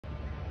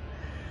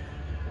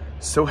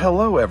So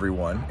hello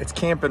everyone, it's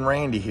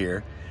CampingRandy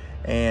here,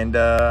 and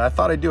I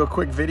thought I'd do a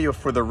quick video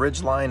for the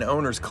Ridgeline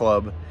Owners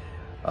Club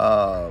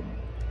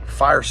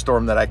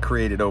firestorm that I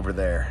created over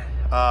there.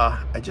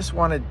 I just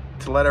wanted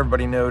to let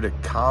everybody know to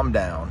calm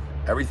down.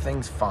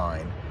 Everything's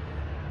fine.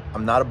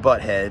 I'm not a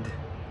butthead,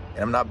 and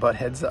I'm not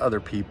buttheads to other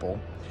people.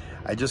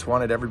 I just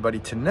wanted everybody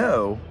to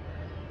know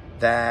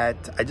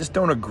that I just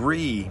don't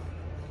agree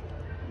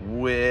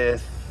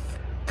with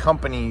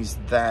companies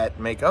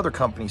that make other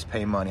companies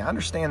pay money. I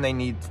understand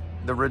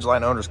the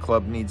Ridgeline Owners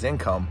Club needs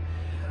income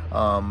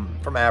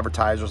from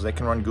advertisers. They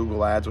can run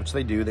Google ads, which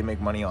they do. They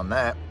make money on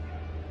that.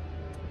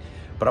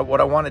 But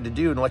what I wanted to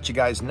do and let you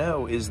guys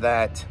know is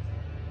that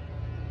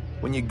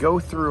when you go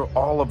through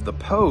all of the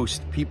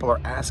posts, people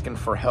are asking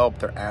for help.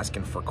 They're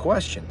asking for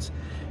questions.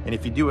 And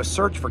if you do a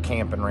search for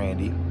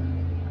CampingRandy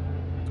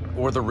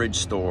or the Ridge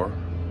store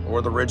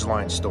or the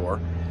Ridgeline store,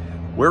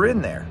 we're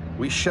in there.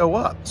 We show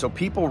up. So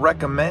people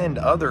recommend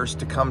others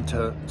to come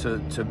to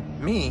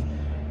me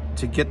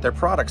to get their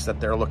products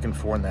that they're looking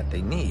for and that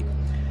they need.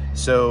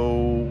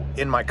 So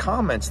in my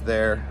comments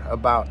there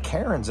about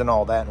Karens and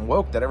all that and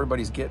woke that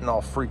everybody's getting all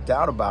freaked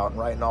out about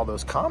and writing all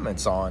those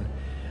comments on,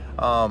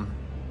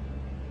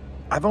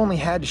 I've only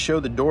had to show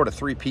the door to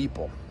 3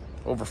 people,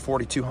 over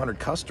 4,200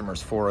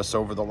 customers for us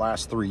over the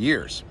last 3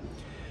 years.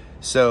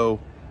 So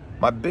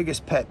my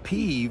biggest pet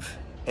peeve,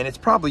 and it's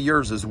probably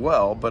yours as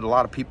well, but a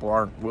lot of people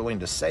aren't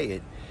willing to say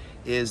it,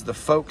 is the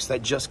folks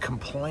that just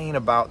complain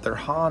about their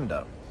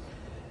Honda.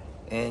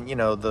 And you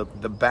know, the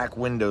back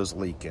window's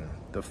leaking,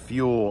 the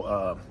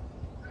fuel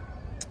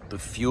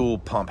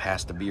pump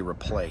has to be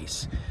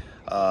replaced,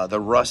 the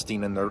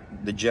rusting in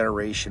the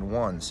generation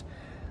 1s.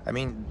 I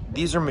mean,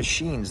 these are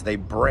machines, they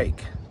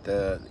break.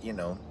 They're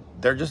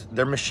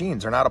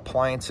machines, they're not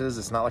appliances.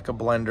 It's not like a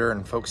blender,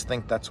 and folks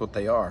think that's what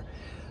they are.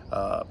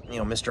 You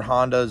know, Mr.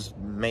 Honda's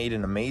made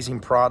an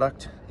amazing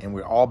product and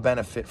we all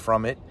benefit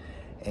from it.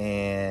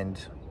 And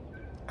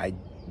I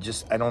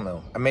don't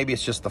know, maybe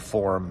it's just the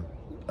forum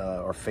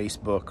or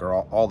Facebook or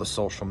all the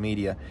social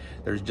media.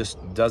 There just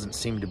doesn't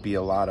seem to be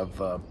a lot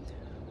of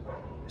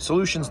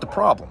solutions to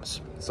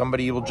problems.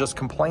 Somebody will just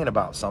complain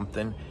about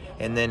something,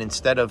 and then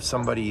instead of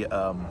somebody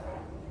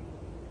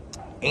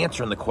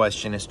answering the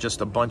question, it's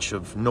just a bunch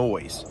of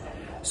noise.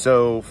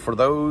 So for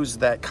those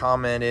that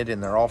commented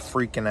and they're all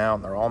freaking out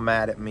and they're all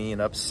mad at me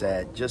and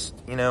upset, just,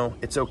 you know,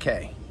 it's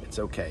okay. It's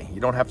okay.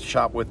 You don't have to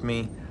shop with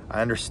me.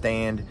 I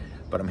understand,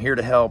 but I'm here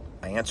to help.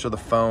 I answer the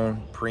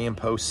phone, pre and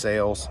post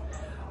sales.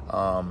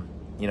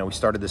 You know, we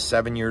started this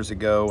 7 years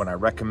ago, and I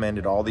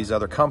recommended all these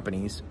other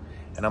companies.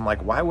 And I'm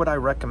like, why would I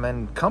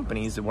recommend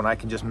companies when I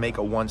can just make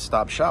a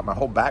one-stop shop? My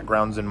whole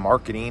background's in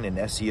marketing and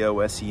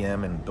SEO,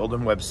 SEM, and building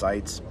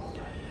websites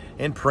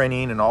and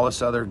printing and all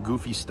this other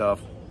goofy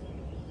stuff.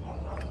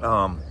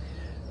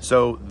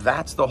 So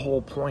that's the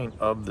whole point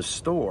of the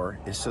store,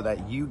 is so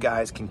that you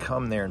guys can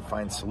come there and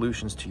find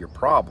solutions to your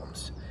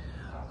problems.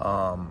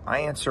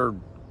 I answer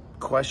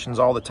questions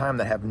all the time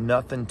that have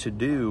nothing to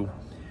do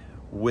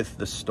with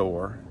the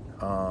store.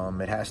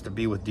 It has to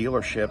be with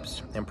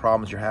dealerships and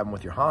problems you're having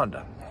with your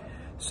Honda.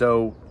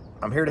 So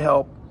I'm here to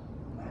help.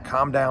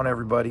 Calm down,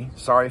 everybody.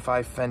 Sorry if I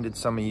offended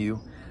some of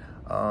you.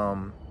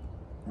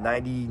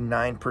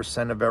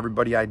 99% of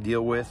everybody I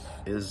deal with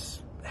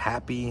is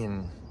happy,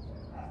 and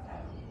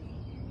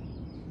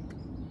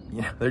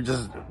you know,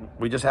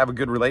 we just have a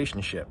good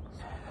relationship.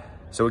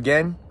 So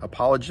again,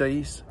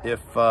 apologies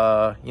if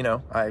you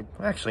know,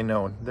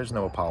 there's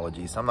no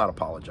apologies. I'm not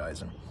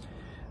apologizing.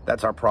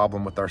 That's our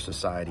problem with our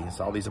society. It's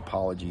all these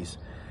apologies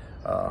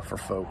for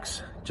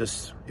folks.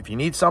 Just, if you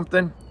need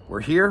something,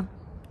 we're here.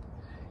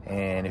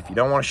 And if you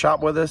don't want to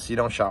shop with us, you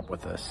don't shop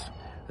with us.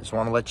 I just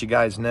want to let you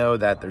guys know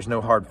that there's no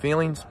hard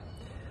feelings.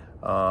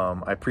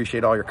 I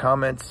appreciate all your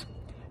comments.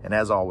 And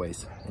as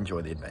always,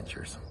 enjoy the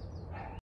adventures.